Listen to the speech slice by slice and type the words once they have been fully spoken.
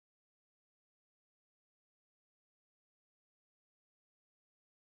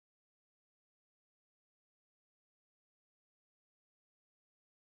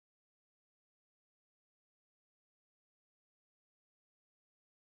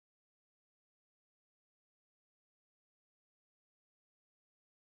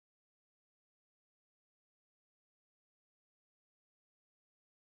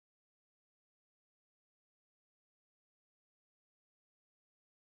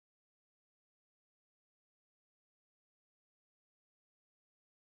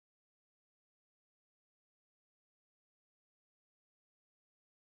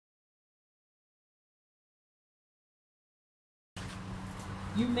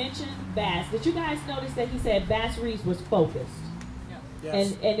You mentioned Bass. Did you guys notice that he said Bass Reeves was focused?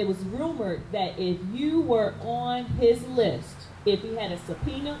 Yes. And it was rumored that if you were on his list, if he had a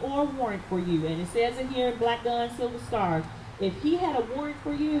subpoena or a warrant for you, and it says it here in Black Gun, Silver Star, if he had a warrant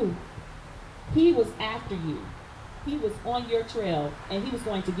for you, he was after you. He was on your trail, and he was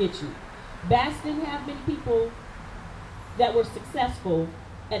going to get you. Bass didn't have many people that were successful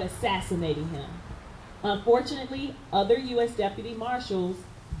at assassinating him. Unfortunately, other U.S. deputy marshals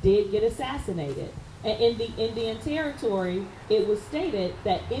did get assassinated. And in the Indian Territory, it was stated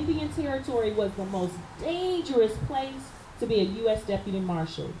that Indian Territory was the most dangerous place to be a U.S. deputy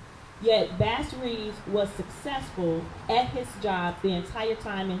marshal. Yet Bass Reeves was successful at his job the entire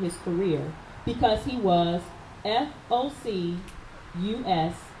time in his career because he was F-O-C-U-S-E-D,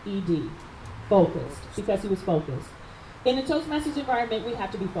 focused, because he was focused. In the Toastmasters environment, we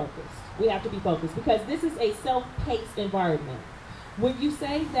have to be focused. We have to be focused because this is a self-paced environment. Would you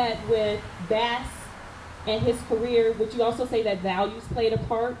say that with Bass and his career, would you also say that values played a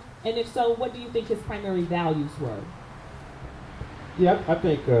part? And if so, what do you think his primary values were? Yeah, I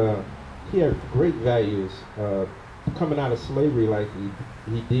think he had great values coming out of slavery like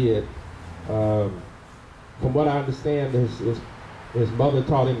he did. From what I understand, his mother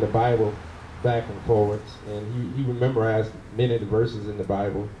taught him the Bible back and forwards, and he memorized many of the verses in the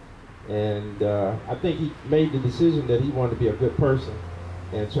Bible. And I think he made the decision that he wanted to be a good person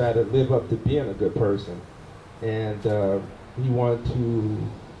and try to live up to being a good person. And he wanted to,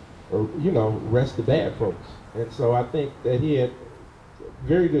 arrest the bad folks. And so I think that he had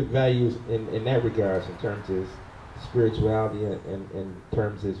very good values in that regards, in terms of his spirituality and in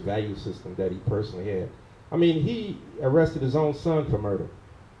terms of his value system that he personally had. I mean, he arrested his own son for murder.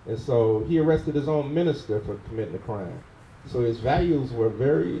 And so he arrested his own minister for committing a crime. So his values were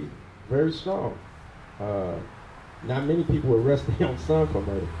very, very strong. Not many people arrest their own son for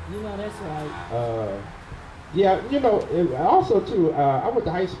murder. You know, that's right. Also too, I went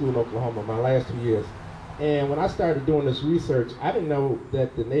to high school in Oklahoma my last 2 years. And when I started doing this research, I didn't know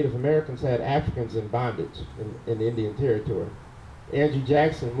that the Native Americans had Africans in bondage in the Indian Territory. Andrew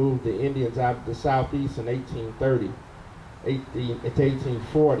Jackson moved the Indians out of the Southeast in 1830 to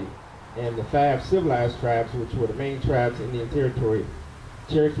 1840. And the 5 civilized tribes, which were the main tribes in the Indian Territory,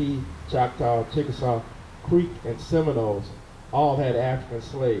 Cherokee, Choctaw, Chickasaw, Creek, and Seminoles, all had African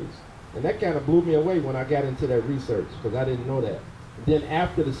slaves. And that kind of blew me away when I got into that research, because I didn't know that. And then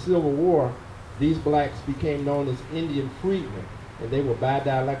after the Civil War, these blacks became known as Indian freedmen, and they were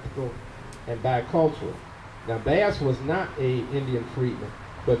bidialectical and bicultural. Now, Bass was not an Indian freedman,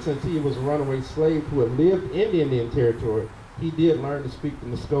 but since he was a runaway slave who had lived in the Indian Territory, he did learn to speak the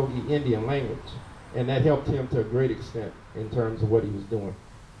Muskogee Indian language, and that helped him to a great extent in terms of what he was doing.